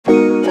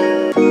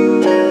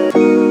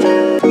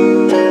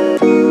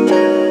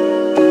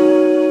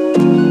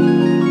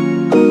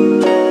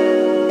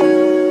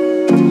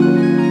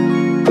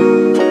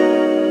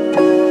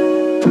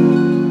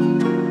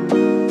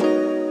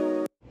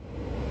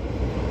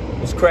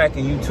What's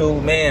cracking,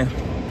 YouTube, man?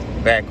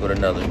 Back with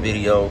another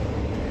video,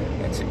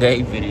 and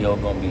today's video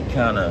gonna be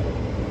kind of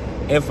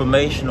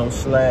informational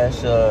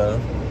slash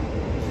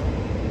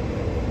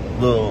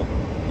little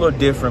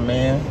different,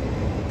 man.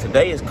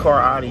 Today is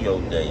car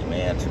audio day,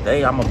 man.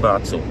 Today I'm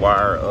about to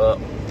wire up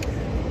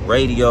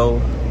radio.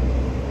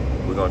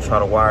 We're gonna try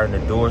to wire in the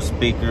door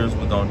speakers.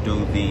 We're gonna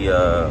do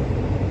the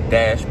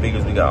dash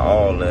speakers. We got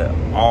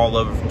all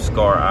of it from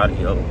Skar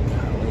Audio.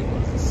 Golly,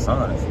 what is the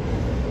sun?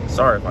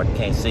 Sorry if I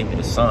can't see me,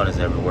 the sun is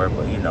everywhere,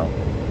 but you know,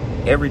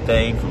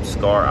 everything from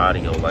Skar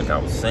Audio, like I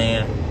was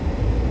saying,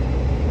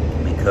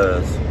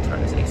 because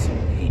turn this AC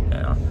heat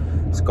down.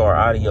 Skar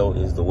Audio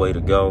is the way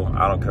to go.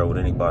 I don't care what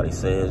anybody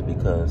says,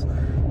 because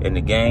in the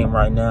game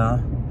right now,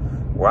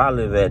 where I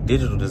live at,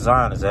 digital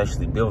design is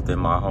actually built in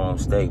my home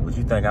state. But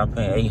you think I'm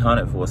paying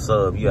 $800 for a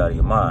sub, you out of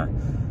your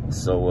mind.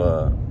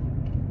 So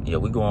yeah,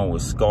 we going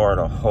with Skar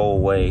the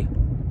whole way,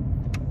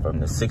 from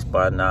the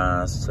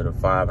 6x9s to the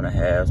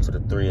 5.5s to the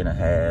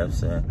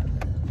 3.5s, and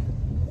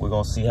we're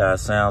gonna see how it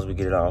sounds. We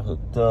get it all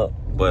hooked up.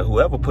 But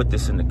whoever put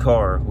this in the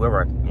car,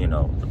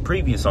 the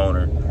previous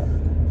owner,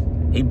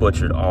 he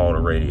butchered all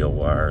the radio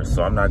wires.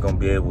 So I'm not gonna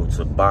be able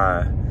to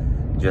buy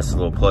just a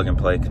little plug and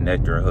play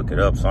connector and hook it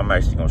up. So I'm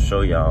actually gonna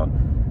show y'all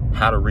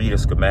how to read a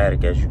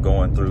schematic as you're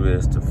going through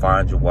this to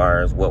find your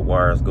wires, what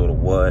wires go to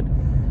what.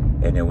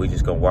 And then we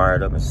just gonna wire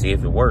it up and see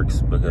if it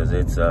works, because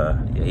it's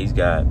yeah, he's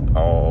got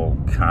all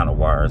kind of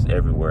wires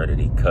everywhere that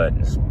he cut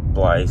and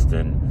spliced,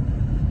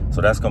 and so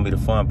that's gonna be the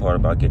fun part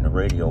about getting the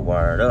radio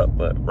wired up.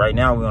 But right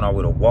now we're on our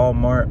way to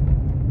Walmart.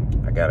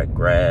 I gotta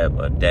grab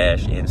a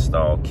dash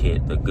install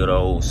kit, the good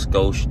old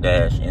Scotia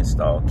dash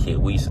install kit.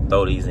 We used to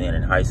throw these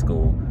in high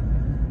school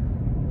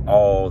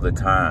all the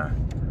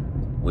time.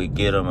 We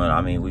get them, and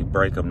I mean, we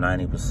break them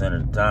 90%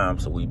 of the time,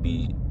 so we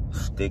be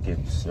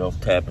sticking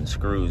self-tapping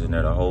screws in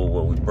there to hold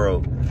what we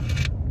broke.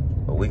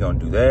 But we're gonna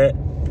do that,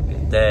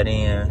 get that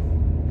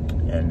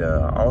in, and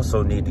I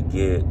also need to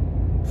get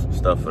some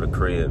stuff for the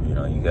crib. You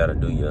know, you gotta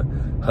do your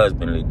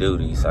husbandly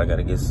duties. I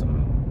gotta get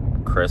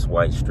some Crest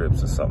white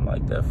strips or something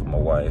like that for my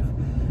wife.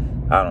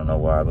 I don't know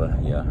why,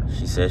 but yeah,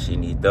 she said she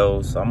need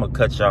those. So I'm gonna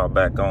cut y'all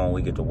back on.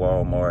 We get to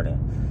Walmart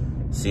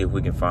and see if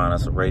we can find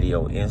us a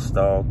radio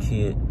install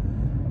kit.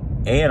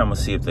 And I'm gonna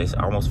see if they,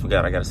 I almost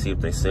forgot, I gotta see if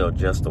they sell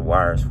just the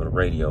wires for the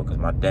radio, because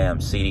my damn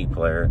CD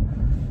player,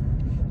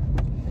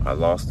 I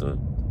lost the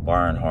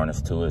wiring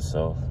harness to it,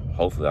 so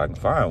hopefully I can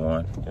find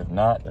one. If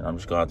not, then I'm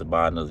just gonna have to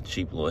buy another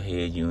cheap little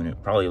head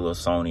unit, probably a little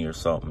Sony or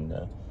something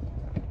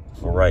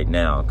for right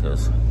now,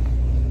 because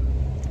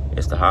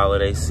it's the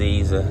holiday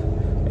season.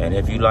 And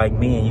if you like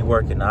me and you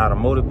work in the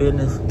automotive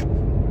business,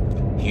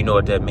 you know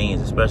what that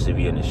means, especially if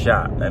you're in the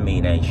shop. That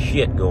means ain't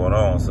shit going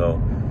on,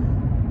 so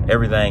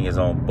everything is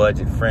on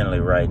budget friendly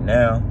right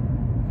now.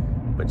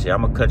 But yeah,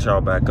 I'm gonna cut y'all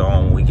back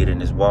on when we get in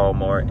this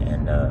Walmart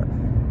and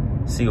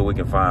see what we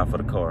can find for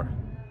the car.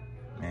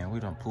 Man, we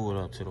done pulled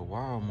up to the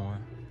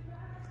Walmart.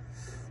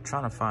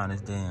 Trying to find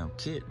this damn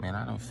kit, man.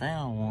 I done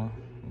found one.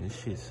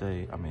 This shit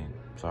say, I mean,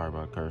 sorry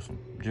about cursing,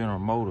 General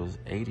Motors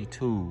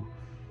 82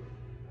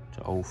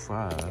 to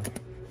 05.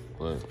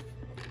 But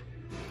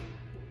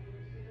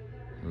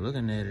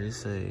looking at it, it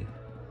say,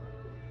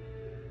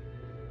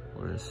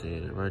 where it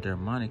said right there,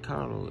 Monte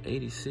Carlo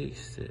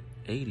 86 to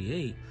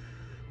 88.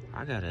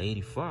 I got an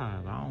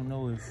 85. I don't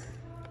know if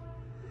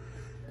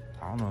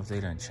they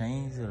done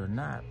changed it or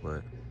not,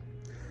 but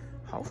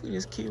hopefully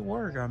this kit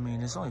work. I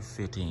mean, it's only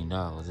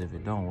 $15. If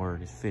it don't work,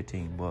 it's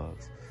 15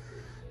 bucks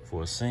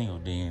for a single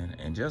den.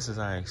 And just as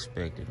I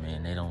expected,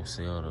 man, they don't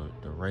sell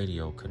the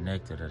radio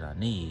connector that I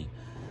need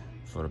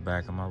for the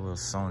back of my little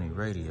Sony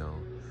radio.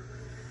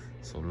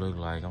 So it look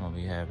like I'm gonna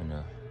be having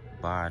to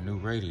buy a new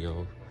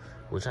radio,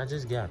 which I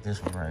just got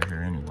this one right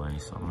here anyway,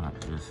 so I'm gonna have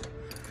to just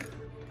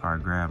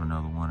probably grab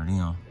another one of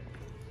them.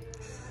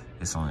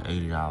 It's only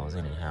 $80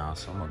 anyhow,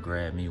 so I'm gonna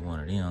grab me one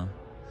of them,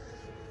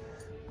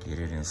 get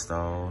it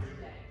installed.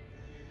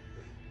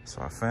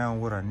 So I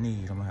found what I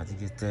need. I'm gonna have to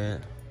get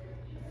that.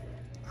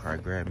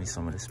 Probably grab me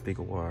some of the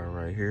speaker wire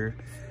right here,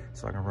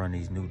 so I can run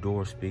these new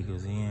door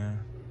speakers in,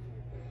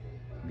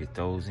 get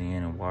those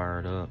in and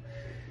wired up.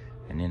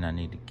 And then I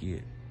need to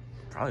get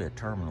probably a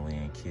terminal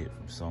in kit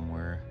from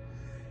somewhere,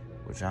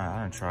 which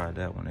I done tried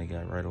that one they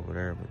got right over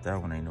there, but that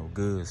one ain't no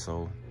good.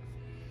 So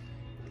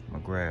I'm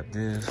gonna grab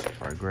this,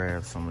 probably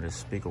grab some of this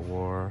speaker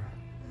wire,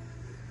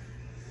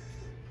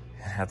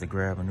 and have to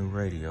grab a new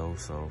radio.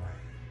 So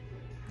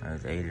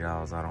that's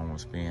 $80 I don't want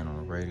to spend on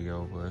a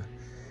radio, but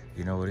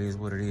you know, it is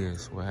what it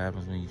is. What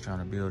happens when you're trying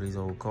to build these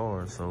old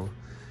cars. So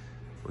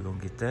we're gonna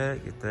get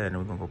that, and then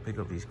we're gonna go pick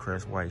up these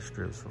Crest white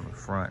strips from the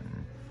front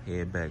and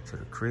head back to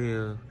the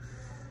crib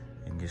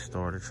and get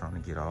started trying to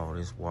get all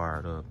this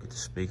wired up, get the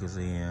speakers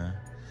in.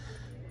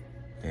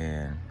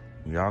 And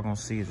y'all gonna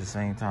see at the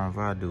same time if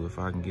I do, if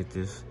I can get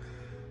this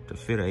to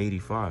fit a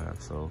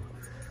 85. So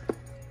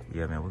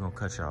yeah, man, we're gonna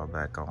cut y'all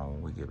back on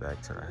when we get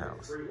back to the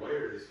house.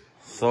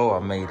 So I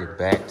made it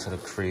back to the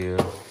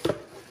crib.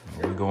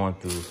 We're going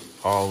through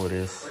all of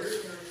this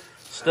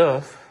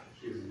stuff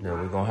that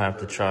we're gonna have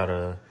to try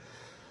to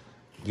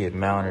get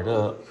mounted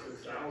up.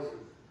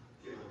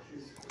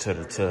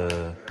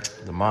 to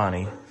the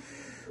Monte.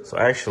 So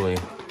actually,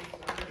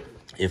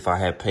 if I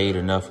had paid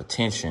enough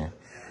attention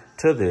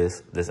to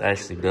this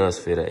actually does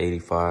fit an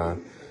 85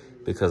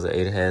 because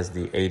it has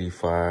the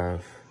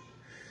 85.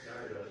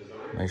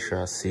 Make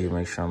sure I see,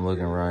 make sure I'm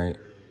looking right.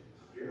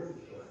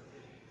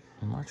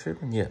 Am I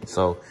tripping? Yeah,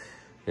 so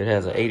it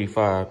has an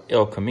 85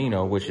 El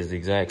Camino, which is the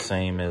exact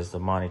same as the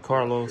Monte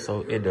Carlo,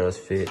 so it does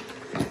fit.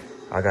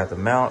 I got the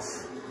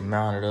mounts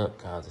mounted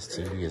up. God, this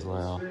TV is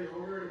loud.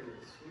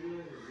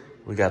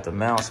 We got the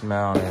mounts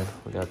mounted.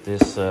 We got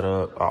this set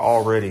up. I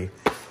already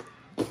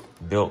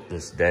built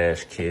this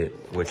dash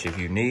kit, which if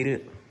you need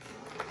it,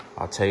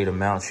 I'll tell you the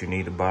mounts you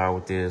need to buy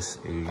with this.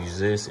 You use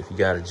this. If you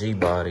got a G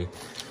body,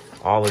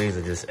 all of these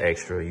are just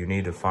extra. You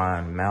need to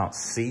find mount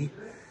C,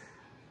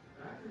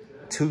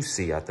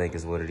 2C, I think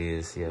is what it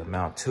is. Yeah,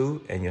 mount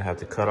 2, and you'll have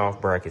to cut off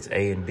brackets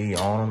A and B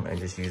on them and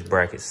just use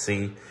bracket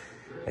C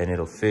and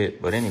it'll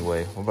fit. But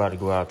anyway, we're about to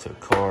go out to the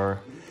car.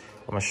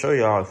 I'm gonna show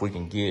y'all if we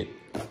can get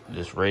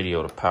this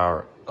radio to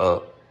power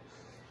up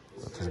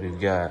because we've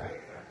got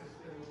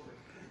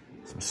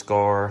some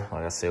skar.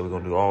 Like I said, we're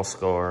gonna do all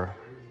skar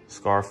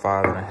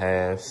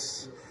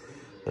 5.5s,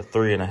 the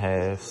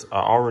 3.5s. I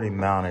already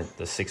mounted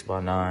the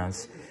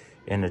 6x9s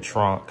in the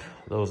trunk.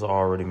 Those are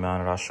already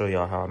mounted. I'll show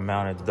y'all how I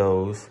mounted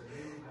those.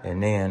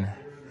 And then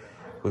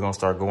we're gonna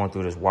start going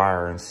through this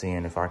wire and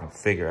seeing if I can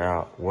figure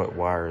out what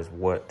wire is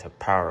what to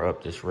power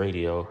up this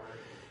radio.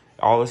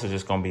 All this is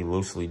just gonna be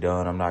loosely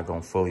done. I'm not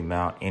gonna fully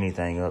mount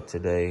anything up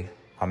today.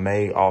 I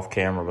may off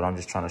camera, but I'm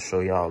just trying to show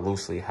y'all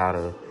loosely how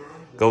to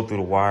go through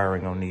the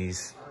wiring on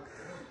these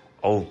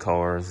old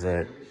cars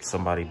that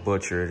somebody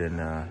butchered and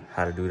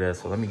how to do that.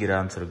 So let me get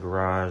out into the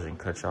garage and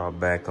cut y'all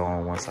back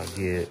on once I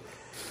get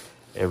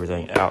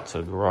everything out to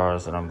the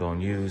garage that I'm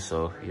gonna use.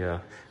 So yeah,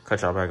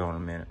 cut y'all back on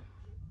in a minute.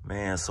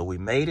 Man, so we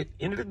made it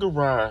into the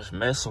garage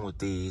messing with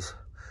these,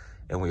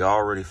 and we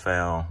already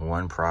found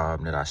one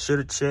problem that I should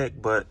have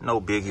checked, but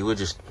no biggie. We'll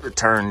just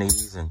return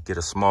these and get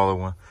a smaller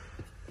one.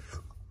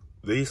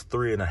 These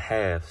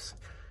 3.5s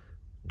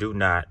do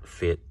not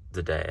fit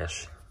the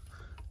dash.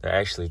 They're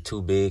actually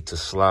too big to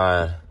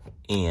slide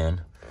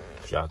in.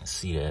 If y'all can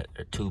see that,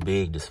 they're too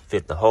big to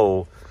fit the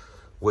hole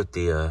with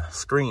the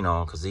screen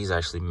on, because these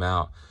actually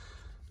mount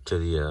to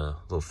the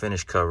little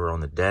finish cover on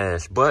the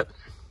dash. But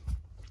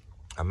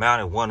I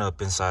mounted one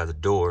up inside the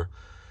door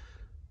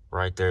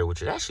right there,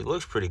 which it actually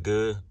looks pretty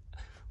good,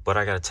 but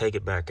I got to take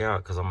it back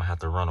out because I'm gonna have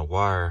to run a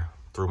wire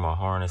through my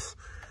harness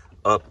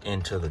up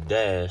into the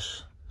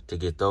dash to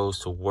get those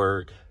to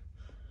work.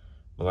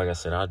 But like I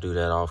said, I'll do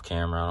that off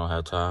camera. I don't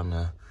have time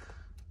to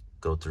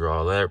go through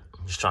all that.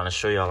 I'm just trying to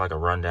show y'all like a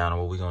rundown of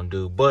what we're gonna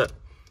do. But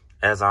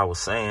as I was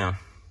saying,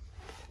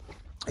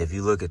 if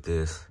you look at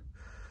this,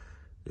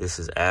 this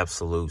is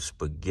absolute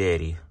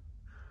spaghetti.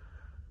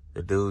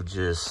 The dude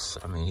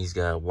just, I mean, he's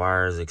got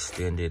wires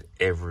extended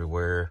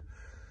everywhere,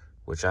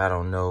 which I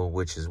don't know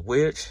which is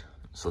which.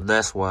 So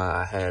that's why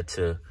I had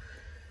to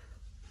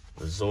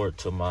resort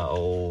to my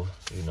old,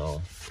 you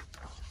know,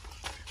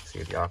 see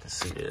if y'all can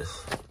see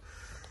this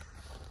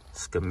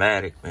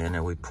schematic, man,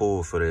 that we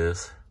pulled for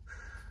this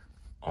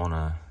on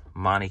a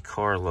Monte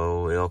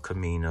Carlo, El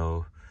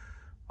Camino,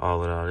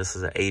 all of that. This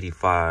is an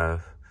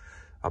 85.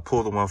 I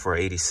pulled the one for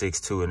 86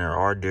 too, and there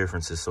are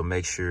differences, so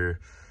make sure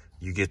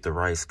you get the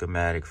right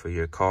schematic for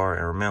your car.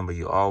 And remember,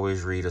 you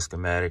always read a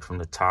schematic from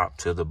the top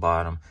to the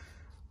bottom.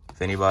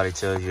 If anybody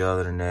tells you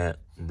other than that,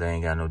 they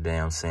ain't got no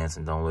damn sense,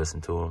 and don't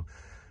listen to them.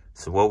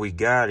 So what we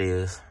got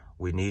is,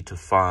 we need to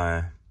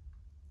find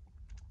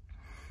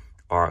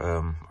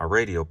our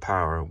radio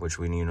power, which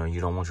we need, you know,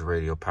 you don't want your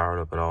radio powered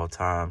up at all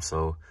times.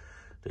 So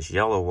this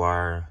yellow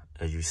wire,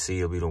 as you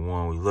see, will be the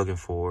one we're looking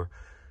for.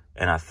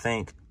 And I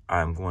think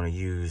I'm going to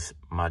use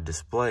my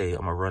display.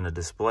 I'm gonna run the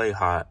display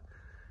hot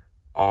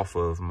off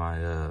of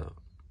my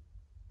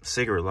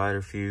cigarette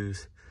lighter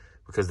fuse,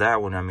 because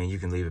that one, I mean, you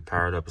can leave it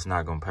powered up. It's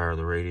not gonna power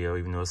the radio,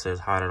 even though it says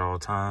hot at all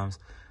times.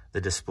 The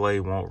display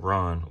won't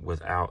run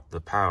without the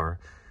power.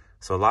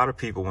 So a lot of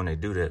people, when they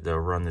do that, they'll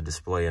run the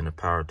display and the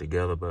power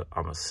together, but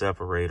I'm gonna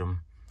separate them,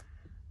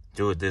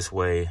 do it this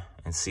way,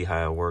 and see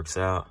how it works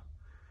out.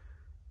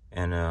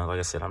 And like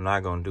I said, I'm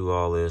not gonna do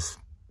all this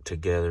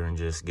together and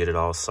just get it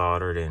all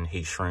soldered and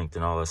heat shrinked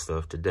and all that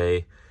stuff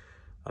today.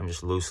 I'm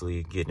just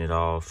loosely getting it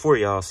all for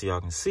y'all so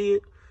y'all can see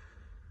it.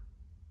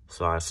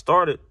 So I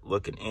started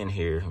looking in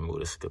here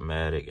with a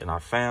schematic, and I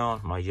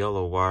found my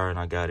yellow wire and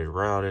I got it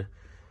routed.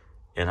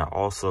 And I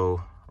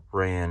also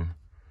ran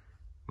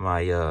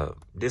my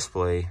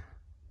display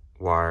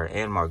wire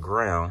and my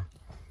ground.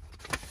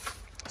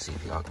 Let's see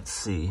if y'all can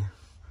see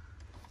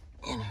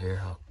in here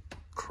how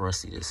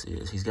crusty this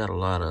is. He's got a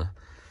lot of,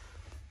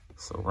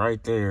 so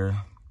right there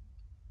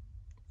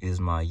is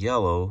my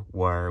yellow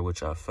wire,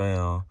 which I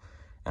found,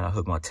 and I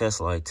hooked my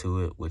test light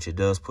to it, which it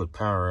does put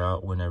power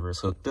out whenever it's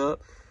hooked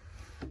up.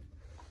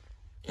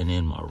 And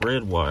then my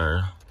red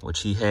wire, which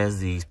he has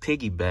these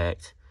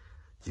piggybacked,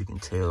 you can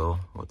tell,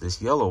 with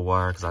this yellow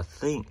wire, because I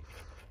think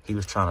he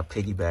was trying to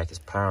piggyback his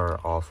power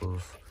off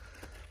of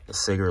the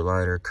cigarette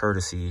lighter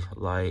courtesy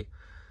light.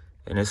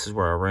 And this is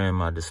where I ran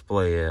my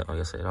display at. Like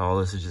I said, all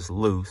this is just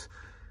loose.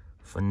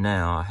 For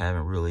now, I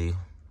haven't really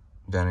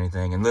done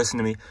anything. And listen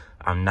to me,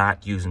 I'm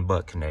not using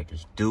butt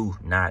connectors. Do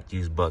not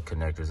use butt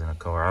connectors in a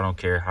car. I don't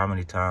care how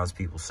many times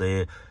people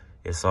say it.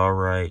 It's all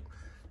right.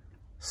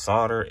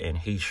 Solder and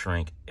heat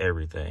shrink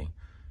everything.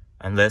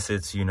 Unless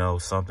it's, you know,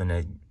 something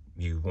that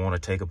you want to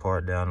take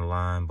apart down the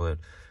line. But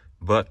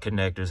butt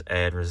connectors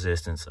add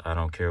resistance. I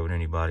don't care what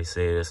anybody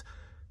says.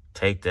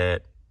 Take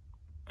that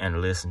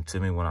and listen to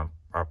me when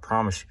I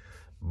promise you,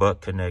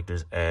 butt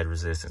connectors add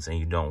resistance, and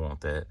you don't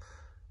want that.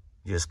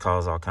 Just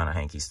cause all kind of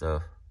hanky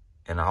stuff.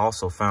 And I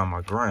also found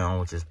my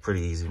ground, which is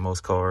pretty easy.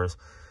 Most cars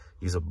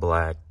use a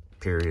black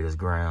period as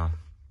ground.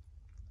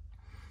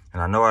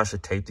 And I know I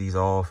should tape these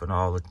off and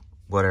all the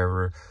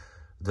whatever.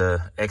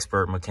 The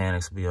expert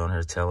mechanics will be on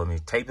here telling me,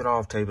 tape it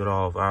off, tape it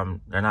off.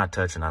 They're not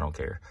touching, I don't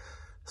care.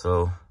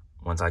 So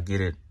once I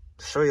get it,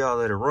 show y'all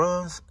that it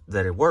runs,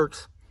 that it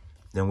works,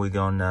 then we're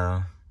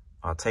gonna,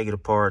 I'll take it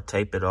apart,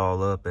 tape it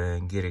all up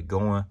and get it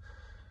going.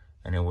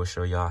 And then we'll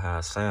show y'all how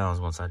it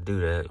sounds once I do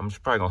that. I'm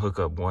just probably gonna hook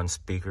up one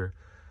speaker.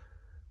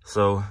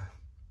 So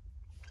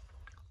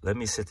let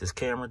me set this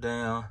camera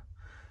down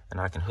and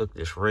I can hook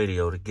this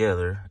radio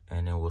together,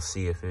 and then we'll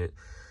see if the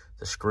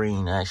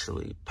screen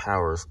actually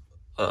powers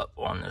up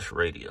on this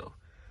radio.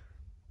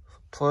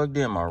 Plugged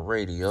in my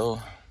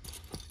radio,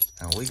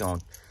 and we're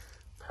gonna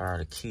power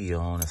the key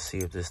on and see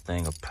if this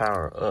thing will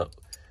power up.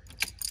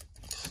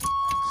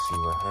 See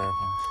what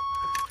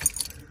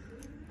happens.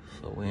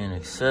 So we're in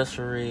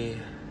accessory,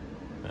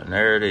 and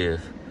there it is.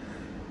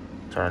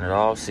 Turn it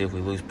off, see if we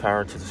lose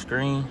power to the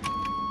screen.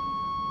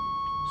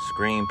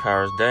 Screen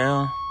powers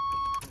down.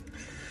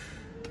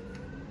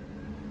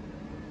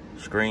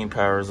 Screen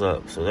powers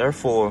up. So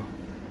therefore,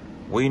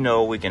 we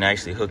know we can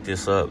actually hook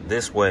this up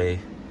this way.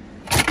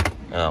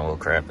 Oh, well,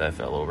 crap, that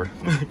fell over.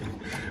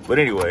 But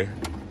anyway,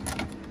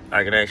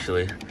 I can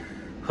actually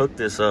hook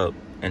this up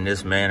in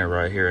this manner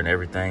right here, and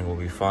everything will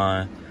be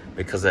fine,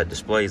 because that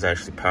display is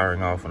actually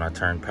powering off when I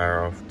turn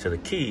power off to the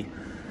key.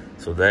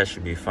 So that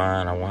should be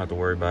fine. I won't have to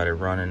worry about it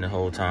running the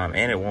whole time,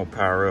 and it won't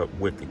power up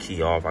with the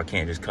key off. I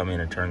can't just come in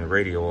and turn the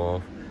radio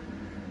off.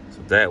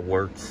 So that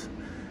works.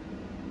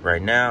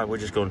 Right now, we're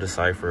just going to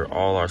decipher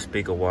all our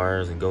speaker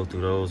wires and go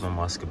through those on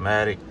my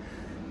schematic.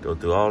 Go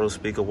through all those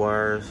speaker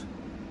wires,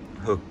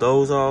 hook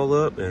those all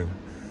up, and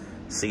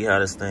see how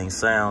this thing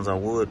sounds. I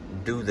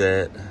would do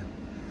that,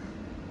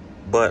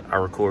 but I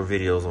record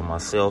videos on my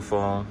cell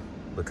phone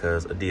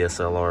because a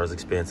DSLR is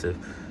expensive,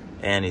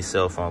 and the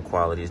cell phone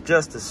quality is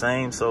just the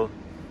same. So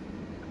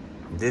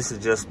this has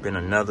just been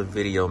another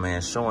video,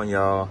 man, showing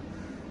y'all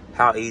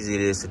how easy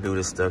it is to do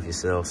this stuff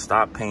yourself.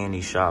 Stop paying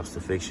these shops to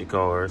fix your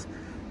cars.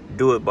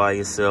 Do it by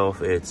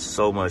yourself. It's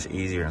so much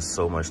easier and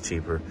so much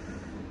cheaper.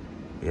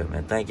 Yeah,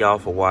 man, thank y'all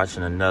for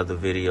watching another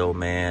video,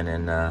 man.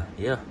 And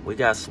yeah, we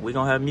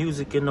gonna have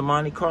music in the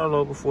Monte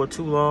Carlo before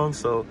too long.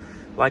 So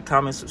like,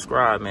 comment,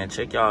 subscribe, man.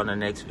 Check y'all in the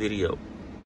next video.